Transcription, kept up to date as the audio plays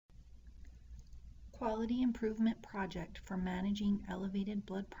Quality improvement project for managing elevated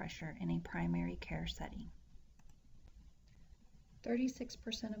blood pressure in a primary care setting.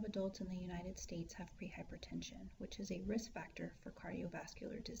 36% of adults in the United States have prehypertension, which is a risk factor for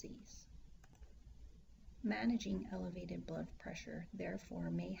cardiovascular disease. Managing elevated blood pressure, therefore,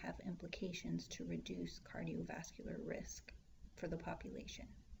 may have implications to reduce cardiovascular risk for the population.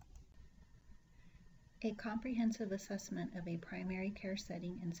 A comprehensive assessment of a primary care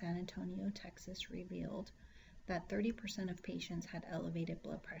setting in San Antonio, Texas revealed that 30% of patients had elevated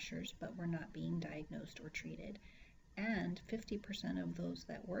blood pressures but were not being diagnosed or treated, and 50% of those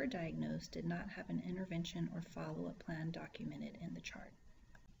that were diagnosed did not have an intervention or follow-up plan documented in the chart.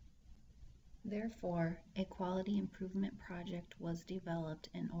 Therefore, a quality improvement project was developed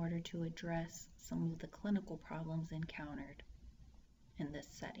in order to address some of the clinical problems encountered in this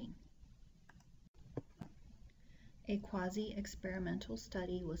setting. A quasi-experimental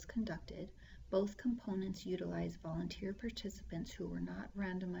study was conducted. Both components utilized volunteer participants who were not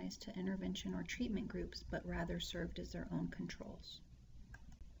randomized to intervention or treatment groups, but rather served as their own controls.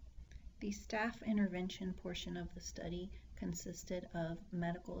 The staff intervention portion of the study consisted of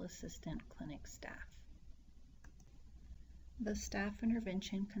medical assistant clinic staff. The staff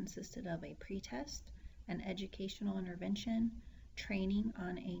intervention consisted of a pretest, an educational intervention, training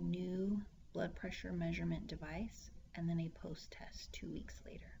on a new blood pressure measurement device, and then a post-test 2 weeks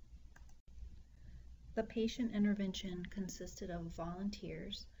later. The patient intervention consisted of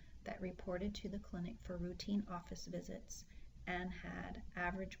volunteers that reported to the clinic for routine office visits and had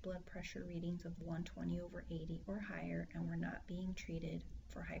average blood pressure readings of 120/80 or higher and were not being treated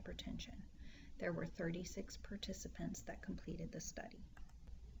for hypertension. There were 36 participants that completed the study.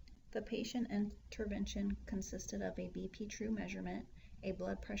 The patient intervention consisted of a BpTRU measurement, a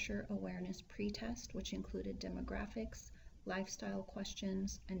blood pressure awareness pretest, which included demographics, lifestyle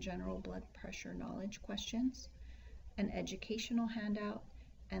questions, and general blood pressure knowledge questions, an educational handout,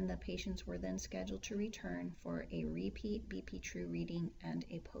 and the patients were then scheduled to return for a repeat BpTRU reading and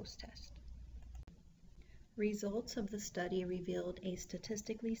a post-test. Results of the study revealed a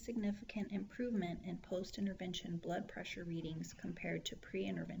statistically significant improvement in post-intervention blood pressure readings compared to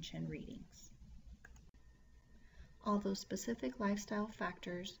pre-intervention readings. Although specific lifestyle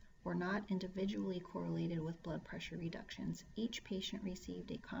factors were not individually correlated with blood pressure reductions, each patient received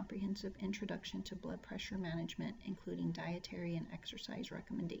a comprehensive introduction to blood pressure management, including dietary and exercise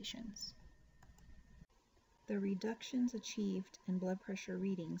recommendations. The reductions achieved in blood pressure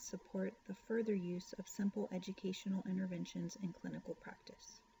readings support the further use of simple educational interventions in clinical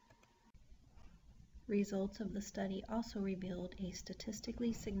practice. Results of the study also revealed a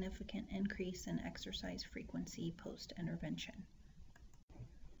statistically significant increase in exercise frequency post-intervention.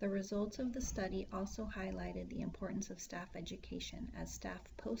 The results of the study also highlighted the importance of staff education, as staff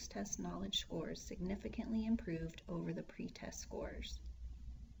post-test knowledge scores significantly improved over the pre-test scores.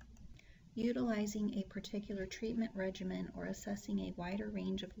 Utilizing a particular treatment regimen or assessing a wider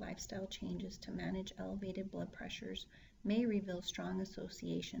range of lifestyle changes to manage elevated blood pressures may reveal strong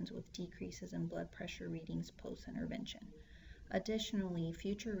associations with decreases in blood pressure readings post-intervention. Additionally,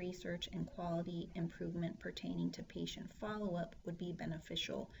 future research and quality improvement pertaining to patient follow-up would be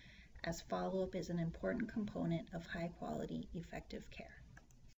beneficial, as follow-up is an important component of high-quality, effective care.